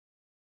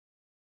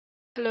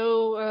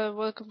Hello,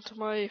 welcome to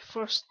my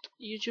first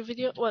YouTube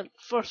video. Well,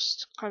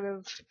 first kind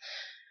of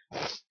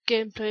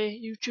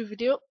gameplay YouTube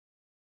video.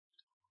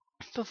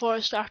 Before I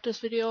start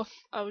this video,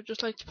 I would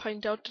just like to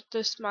point out that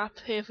this map,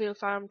 Hayfield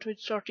Farm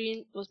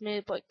 2013, was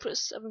made by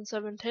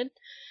Chris7710.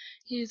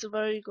 He's a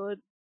very good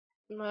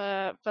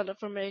fella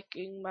for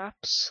making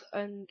maps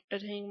and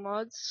editing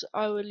mods.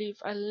 I will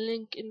leave a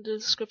link in the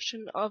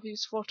description of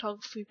his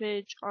photography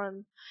page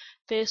on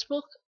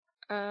Facebook.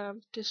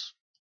 This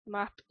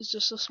map is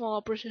just a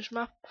small British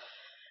map.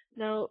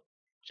 Now,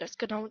 let's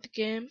get on with the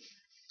game.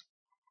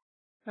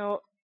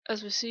 Now,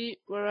 as we see,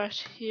 we're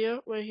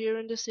here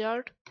in this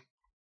yard.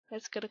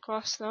 Let's get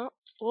across now.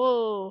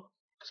 Whoa,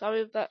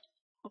 sorry about that.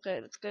 Okay,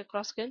 let's get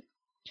across again.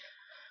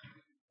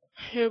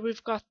 Here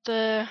we've got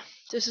this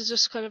is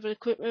just kind of an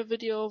equipment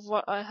video of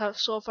what I have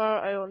so far.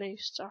 I only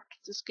started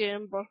this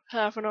game about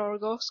half an hour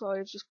ago, so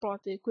I've just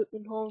brought the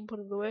equipment home and put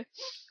it away.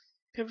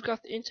 Here we've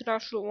got the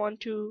International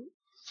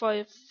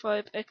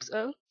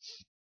 1255XL.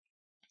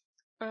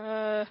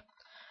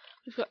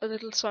 We've got a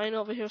little sign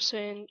over here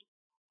saying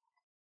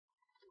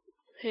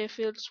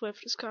Hayfield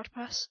Swift is car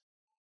pass.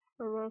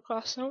 We'll run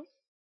across now.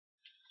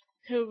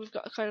 Here we've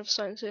got a kind of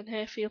sign saying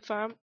Hayfield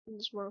Farm, and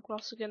just run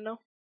across again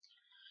now.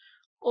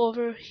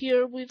 Over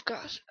here we've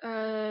got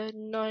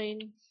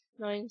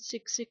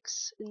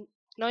 986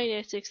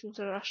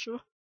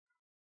 International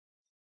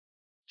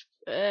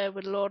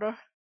with a loader,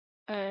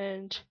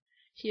 and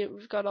here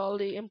we've got all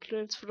the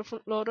implements for the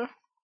front loader.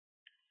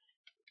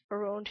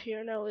 Around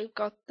here now we've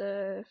got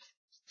the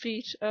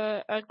Feet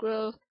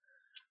Agril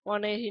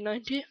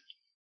 180/90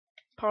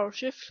 power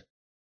shift,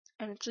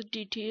 and it's a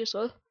DT as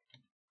well.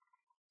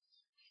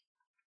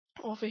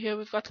 Over here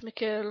we've got the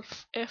Mikhail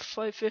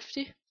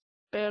F550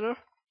 baler,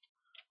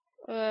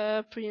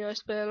 pretty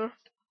nice baler.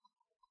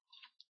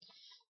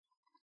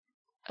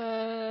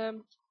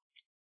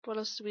 What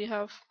else do we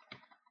have?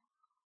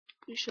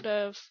 We should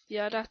have,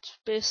 yeah, that's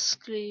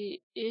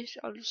basically it.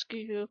 I'll just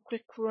give you a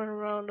quick run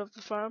around of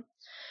the farm.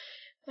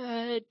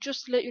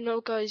 Just to let you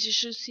know, guys, you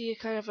should see a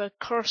kind of a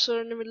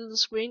cursor in the middle of the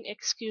screen.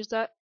 Excuse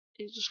that,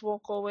 it just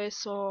won't go away.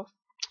 So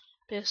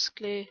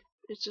basically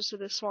it's just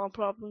a small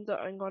problem that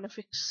I'm going to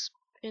fix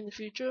in the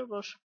future,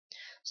 but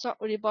it's not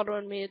really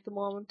bothering me at the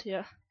moment.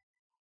 Yeah,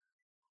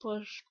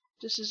 but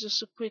this is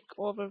just a quick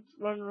run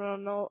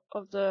around now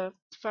of the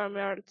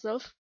farmyard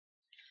itself.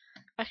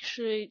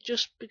 Actually,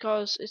 just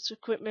because it's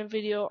equipment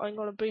video, I'm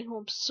going to bring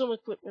home some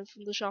equipment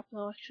from the shop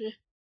now. Actually,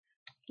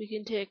 we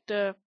can take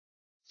the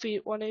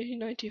Feet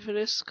 180/90 for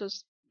this,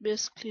 because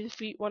basically the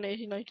Feet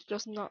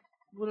 180/90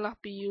 will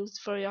not be used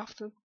very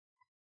often.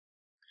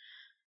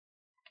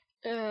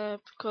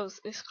 Because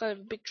it's kind of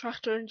a big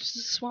tractor and just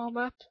a small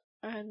map,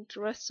 and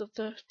the rest of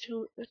the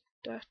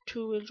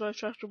two-wheel drive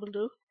tractor will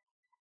do.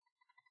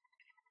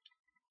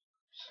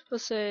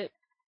 Let's say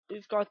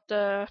we've got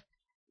the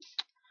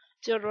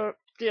other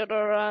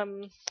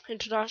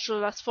International,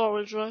 that's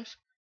four-wheel drive.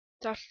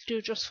 That'll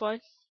do just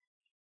fine.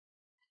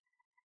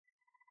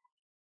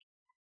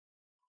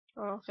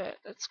 Okay,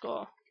 let's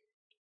go.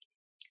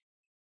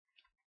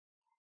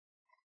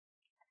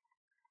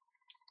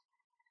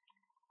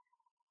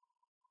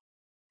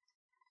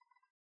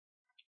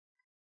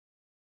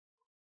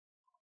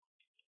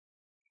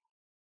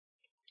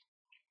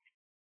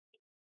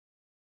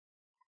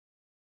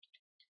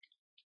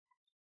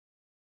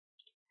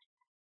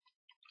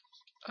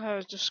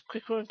 Just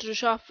quick run to the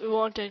shop. It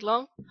won't take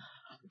long.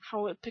 I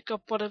will pick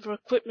up whatever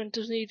equipment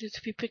is needed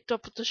to be picked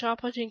up at the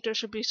shop. I think there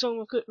should be some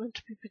equipment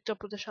to be picked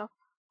up at the shop,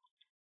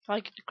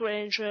 like a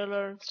grain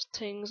trailer and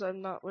things.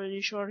 I'm not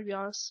really sure, to be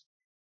honest.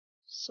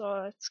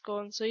 So let's go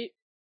and see.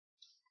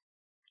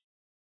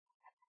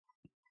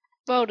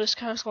 Wow, this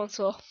car's going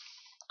slow.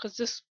 Because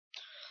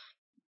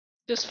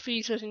this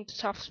Feet, I think the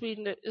top speed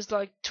in it is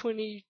like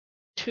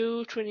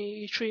 22,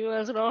 23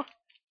 miles an hour.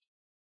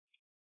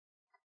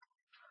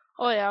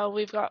 Oh yeah,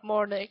 we've got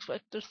more than I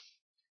expected.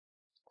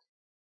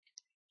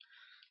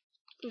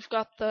 We've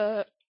got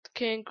the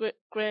cane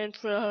grain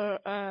for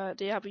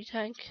the Abbey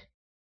tank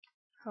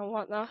and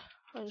whatnot.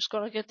 I'm just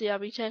gonna get the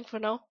Abbey tank for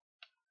now,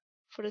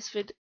 for this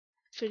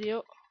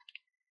video.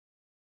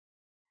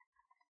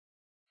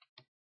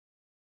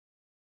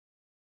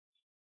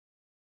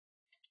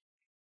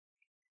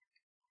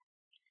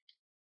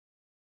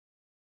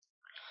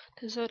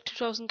 This is a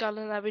 2,000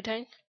 gallon Abbey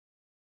tank.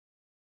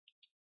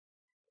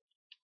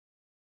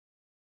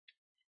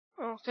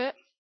 Okay,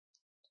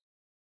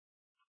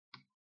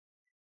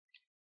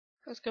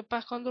 let's get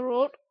back on the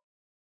road.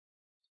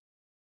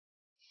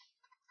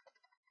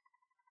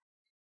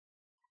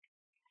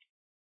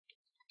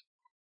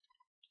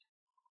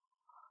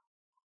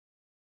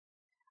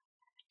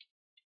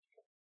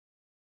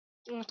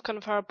 It's kind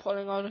of hard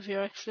pulling out of here,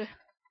 actually.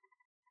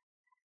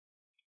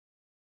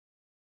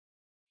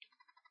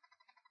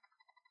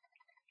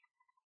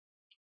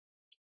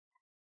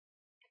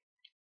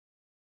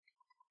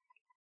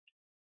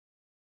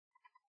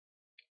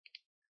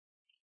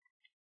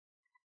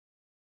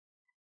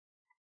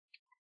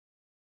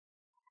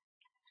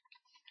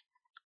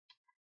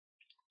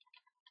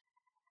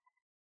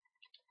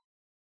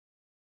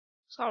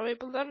 Sorry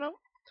about that now.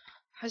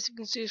 As you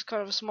can see, it's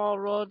kind of a small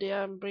road.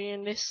 Yeah, I'm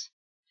bringing this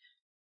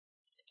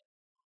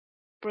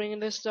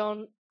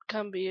down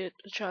can be a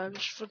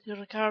challenge for the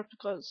other car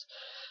because,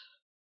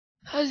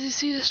 as you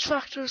see, this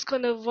tractor is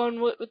kind of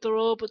one way with the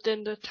road, but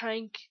then the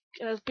tank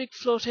has big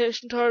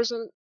flotation tires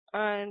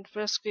and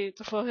basically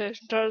the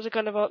flotation tires are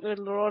kind of out in the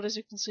middle of the road, as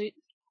you can see.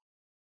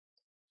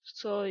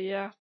 So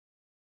yeah,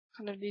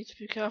 kind of need to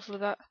be careful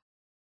of that.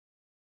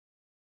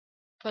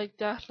 Like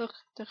that, look,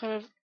 they're kind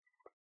of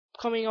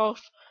coming out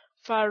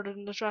farther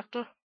than the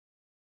tractor.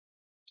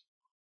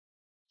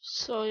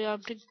 So yeah,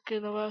 I'm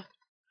thinking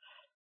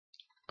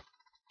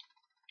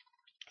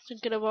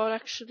about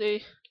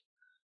actually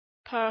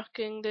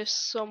parking this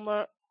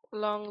somewhere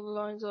along the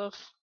lines of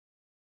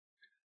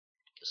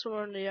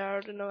somewhere in the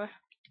yard anyway.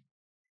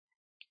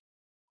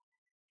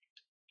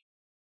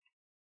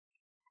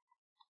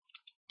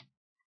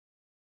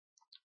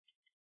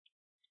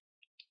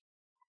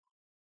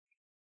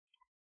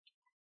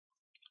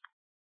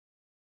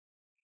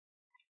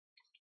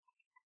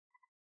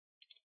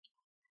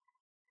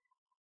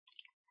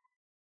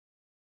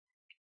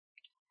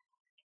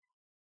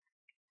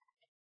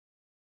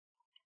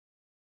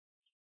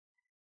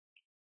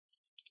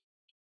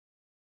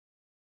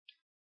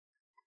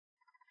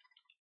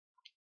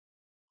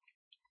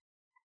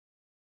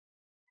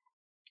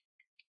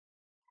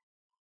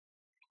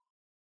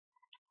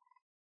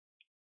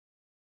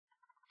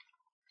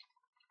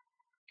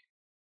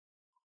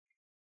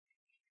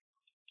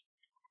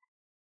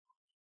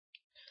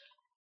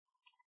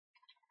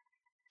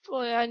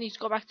 Oh yeah, I need to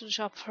go back to the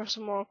shop for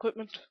some more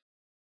equipment.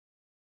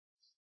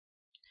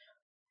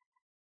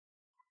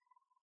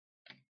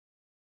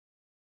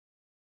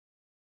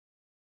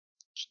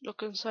 Just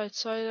look inside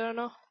there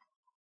now.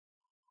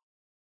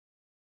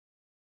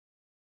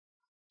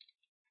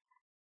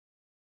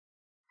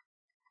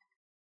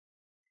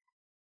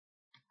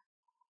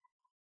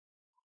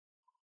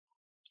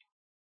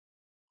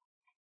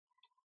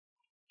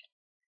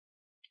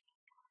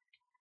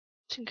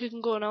 Think we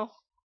can go now.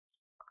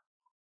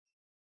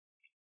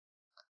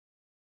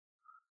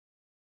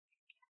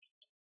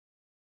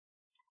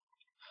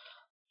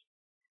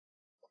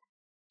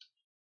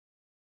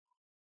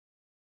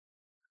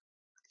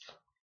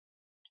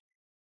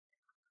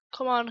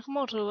 Come on, come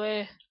out of the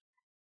way.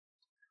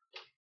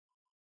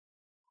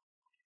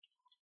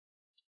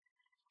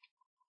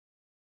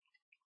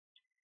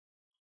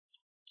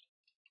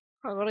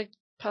 I'm gonna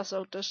pass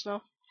out this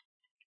now.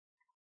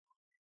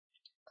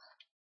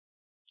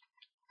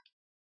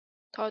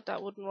 Thought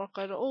that wouldn't work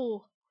either.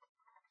 Oh,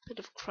 bit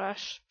of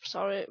crash.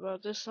 Sorry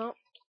about this now.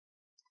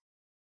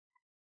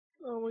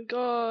 Oh my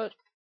god.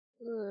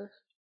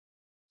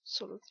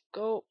 So let's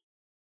go.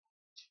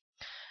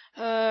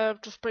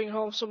 Just bring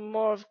home some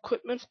more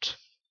equipment.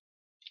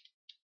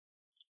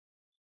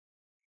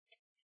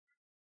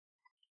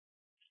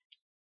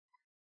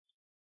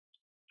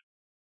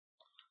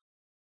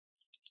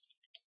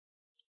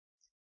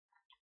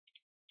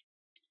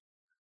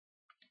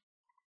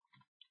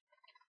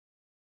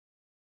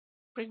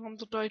 Bring home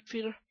the diet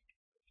feeder.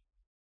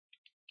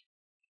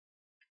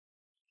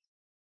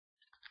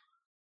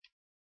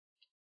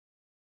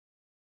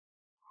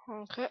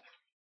 Okay.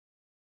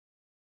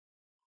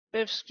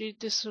 Basically,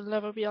 this will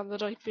never be on the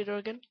diet feeder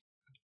again.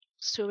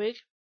 It's too big.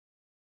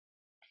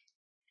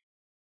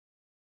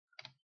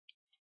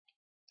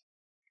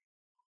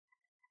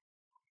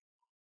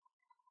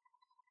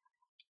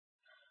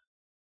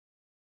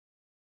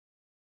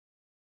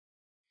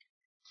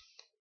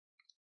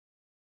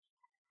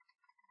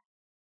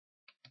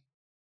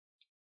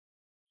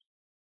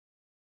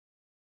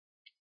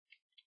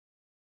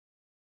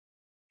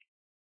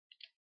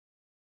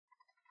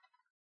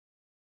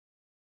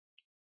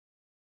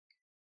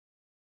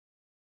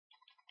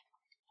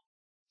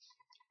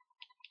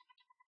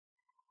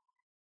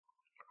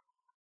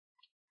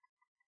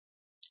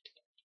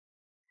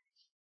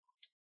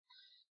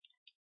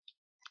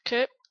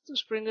 Okay,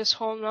 let's bring this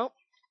home now.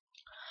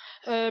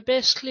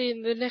 Basically,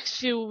 in the next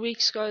few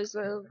weeks, guys,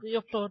 I'll be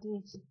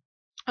uploading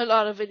a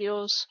lot of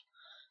videos.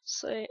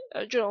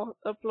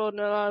 Uploading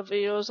a lot of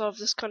videos of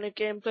this kind of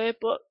gameplay.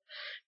 But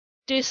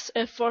this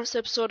first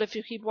episode, if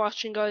you keep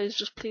watching, guys,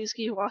 just please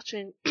keep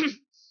watching.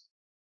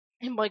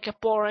 It might get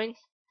boring,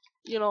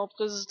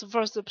 because it's the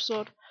first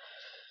episode.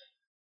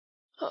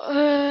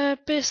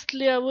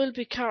 Basically, I will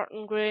be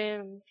carton grey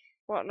and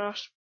whatnot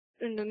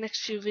in the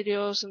next few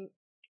videos and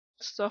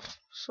stuff.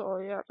 So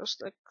yeah,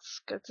 just like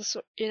let's get this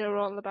in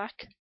around the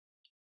back.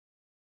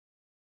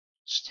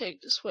 Just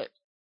take this way.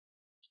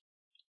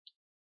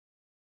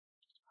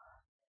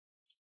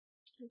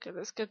 Okay,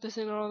 let's get this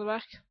in around the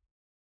back.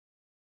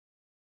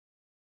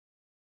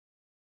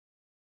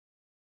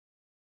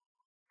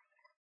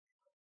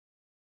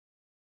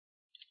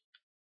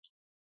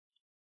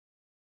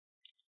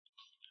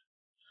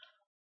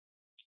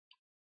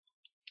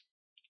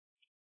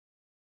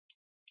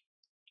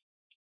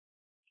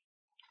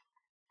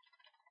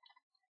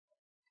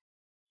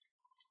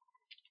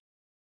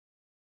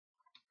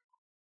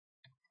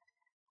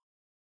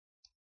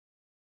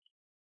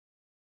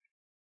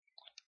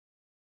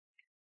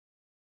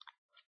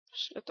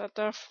 Set that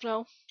there for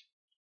now,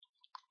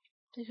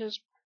 because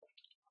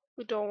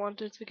we don't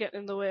want it to get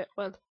in the way,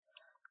 well,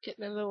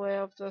 getting in the way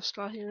of the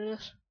slot unit.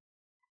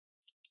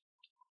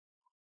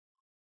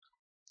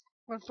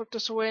 I'll put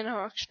this away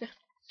now actually.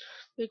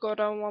 We go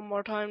down one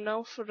more time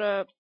now for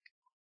the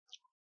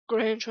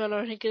grain trailer,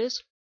 I think it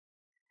is.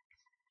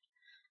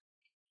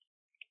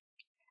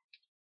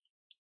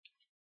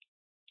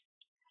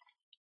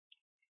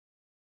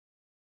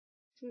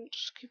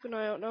 Just keep an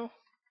eye out now.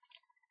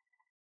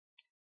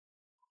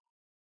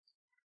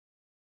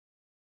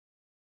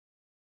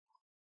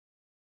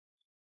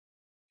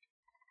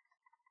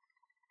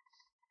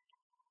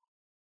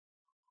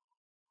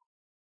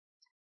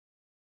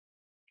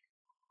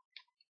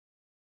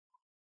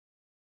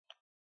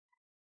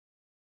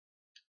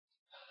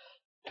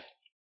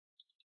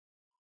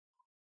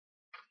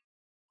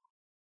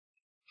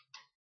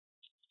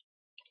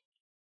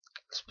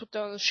 Let's put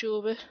down the shoe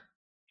a bit.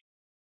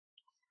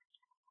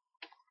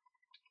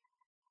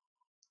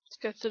 Let's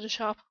get to the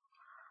shop,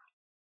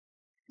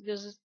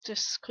 because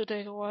this could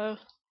take a while.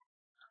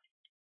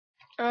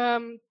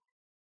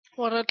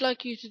 What I'd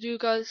like you to do,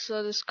 guys,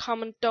 is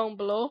comment down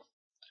below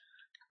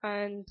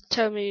and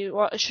tell me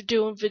what I should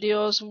do in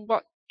videos and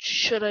what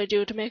should I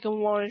do to make them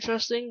more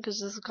interesting,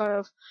 because this is kind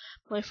of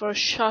my first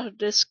shot at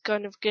this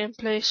kind of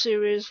gameplay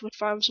series with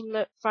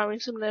Farming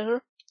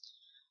Simulator.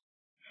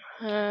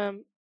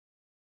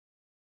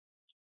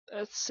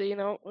 Let's see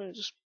now, we'll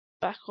just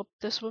back up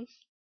this one.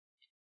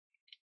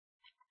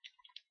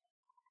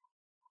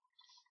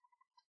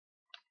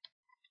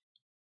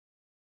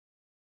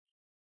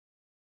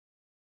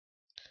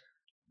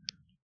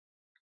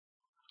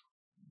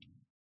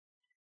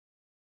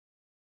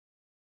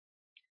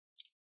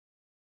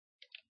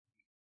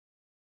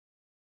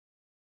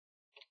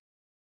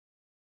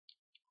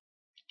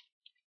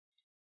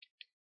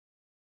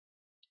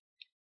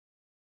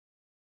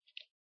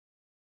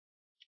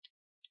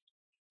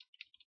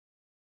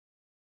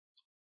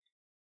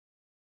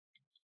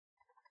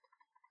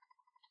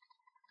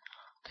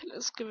 Okay,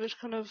 let's give it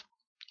kind of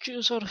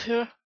juice out of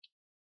here.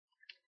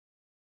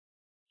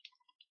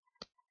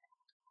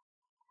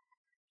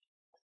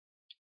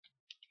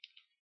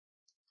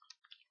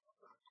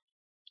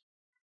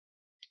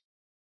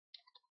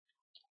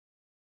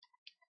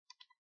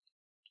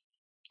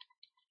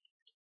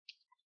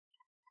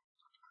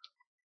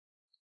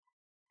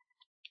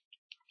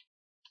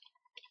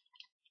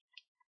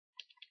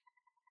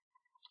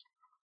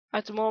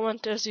 At the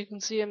moment, as you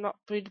can see, I'm not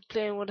really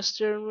playing with a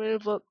steering wheel,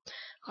 but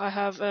I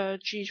have a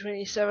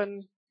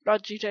G27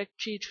 Logitech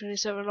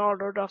G27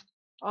 ordered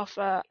off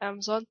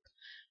Amazon.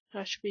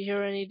 That should be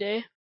here any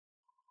day.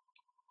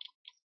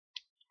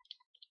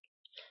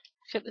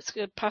 Okay, let's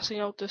get passing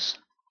out this.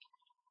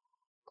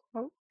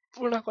 Oh,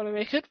 we're not going to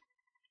make it.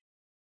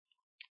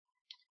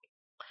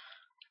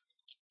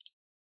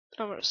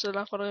 And we're still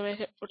not going to make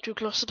it. We're too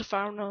close to the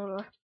farm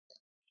now.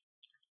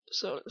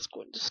 So let's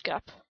go into this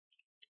gap.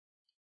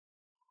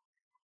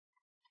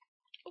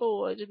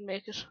 Oh, I didn't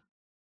make it.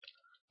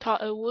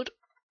 Thought I would.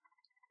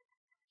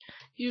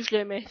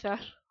 Usually I make that.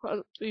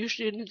 Well,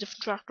 usually in a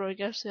different tractor, I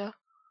guess, yeah.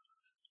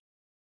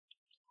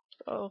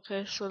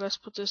 Okay, so let's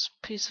put this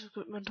piece of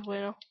equipment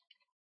away now.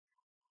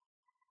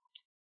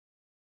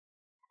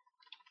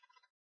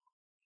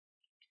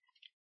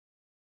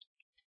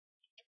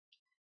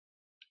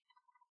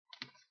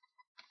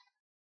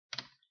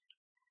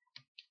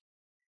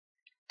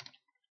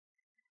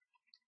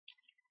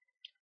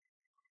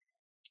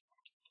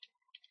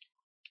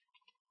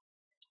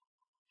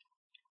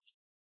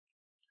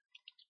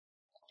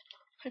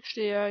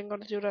 Actually, yeah, I'm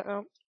gonna do that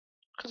now,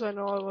 because I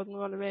know I wasn't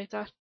gonna make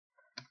that.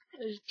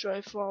 Just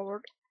drive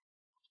forward.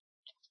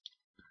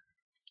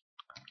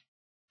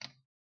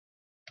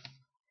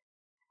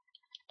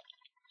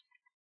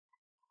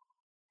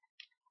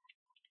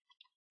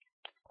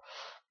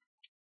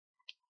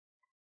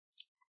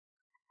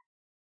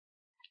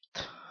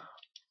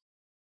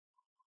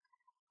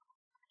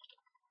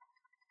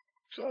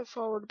 Drive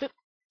forward a bit.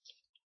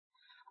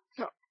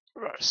 No,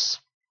 reverse.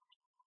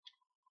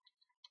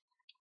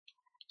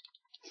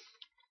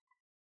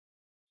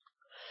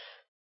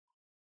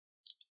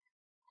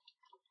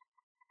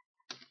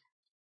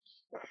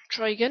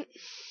 Try again.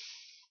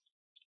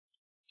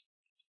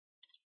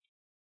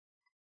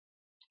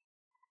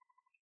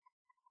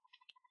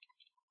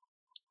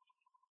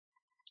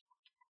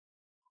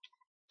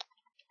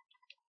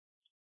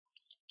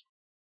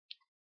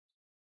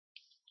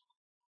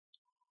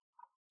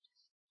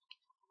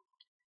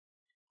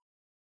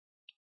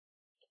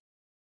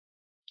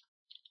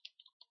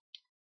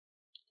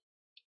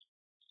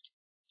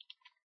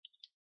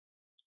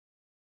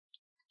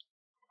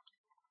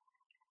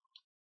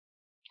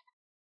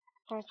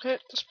 Okay,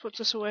 let's put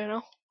this away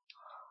now.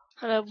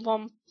 And I have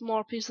one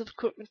more piece of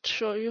equipment to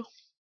show you.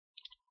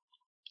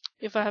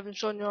 If I haven't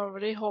shown you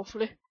already,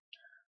 hopefully.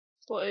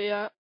 But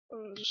yeah,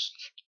 I'll just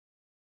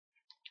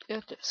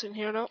get this in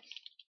here now.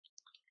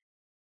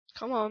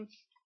 Come on.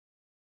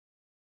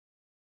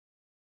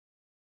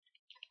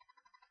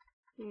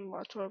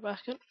 That's where we're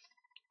back in.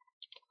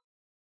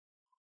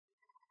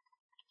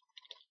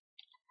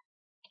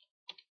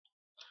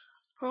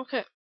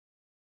 Okay.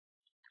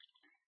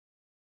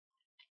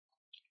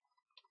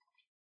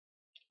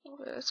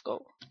 Okay, let's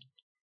go.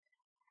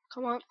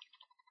 Come on.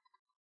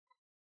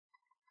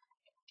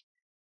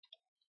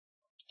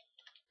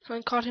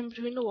 I'm caught in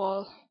between the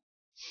wall.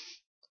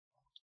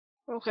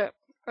 Okay,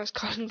 I was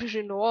caught in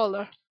between the wall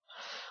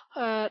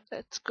there.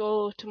 Let's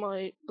go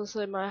to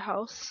beside my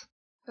house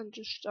and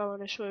I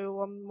want to show you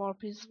one more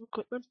piece of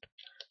equipment.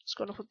 Just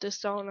gonna put this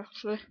down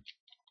actually.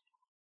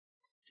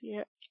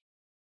 Yeah.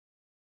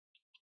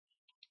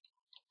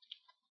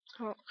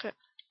 Okay.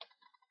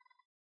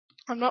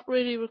 I'm not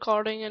really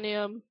recording any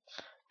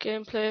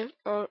gameplay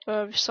or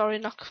sorry,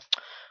 not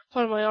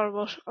part of my arm,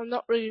 but I'm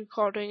not really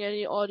recording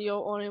any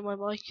audio only my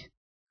mic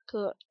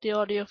because the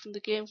audio from the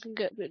game can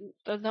get a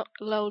bit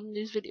loud in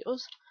these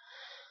videos.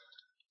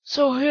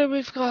 So here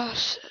we've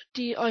got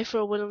the I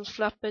for Williams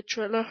flatbed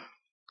trailer.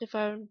 If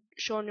I haven't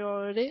shown you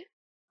already,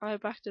 I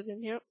backed it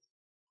in here.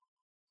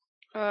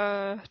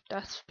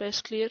 That's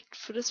basically it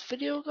for this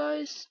video,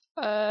 guys.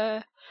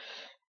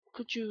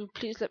 Could you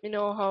please let me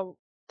know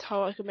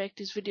how I can make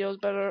these videos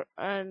better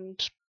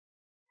and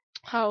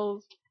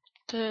how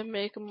to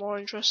make them more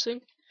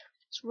interesting.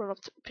 Let's run up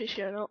to the pit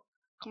here now.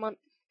 Come on,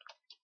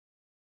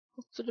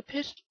 up to the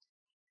pit.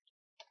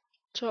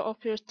 So up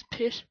here's the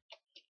pit,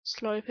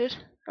 slide pit.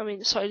 I mean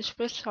the side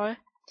pit, sorry.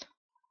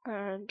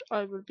 And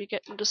I will be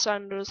getting the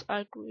Sanders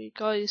Agri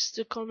guys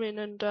to come in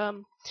and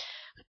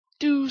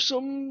do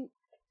some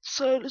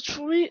silage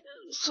for me.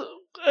 So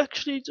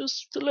actually,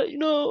 just to let you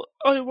know,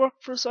 I work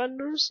for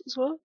Sanders as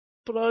well,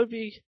 but I'll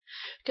be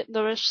getting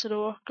the rest of the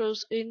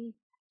workers in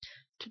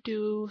to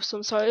do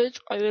some silage.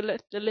 I will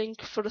let the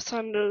link for the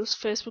Sanders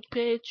Facebook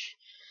page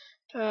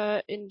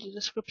in the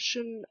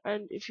description,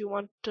 and if you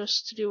want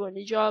us to do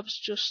any jobs,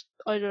 just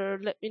either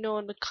let me know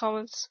in the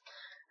comments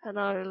and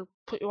I'll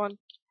put you on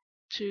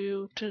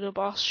to the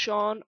boss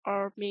Sean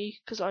or me,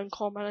 because I'm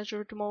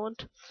co-manager at the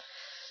moment.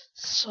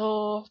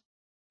 So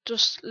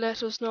just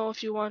let us know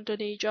if you want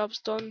any jobs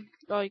done.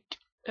 Like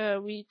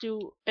we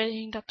do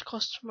anything that the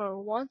customer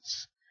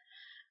wants.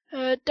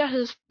 That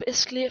is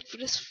basically it for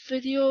this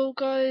video,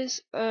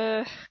 guys.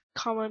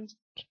 Comment,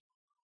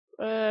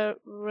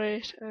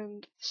 rate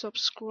and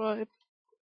subscribe.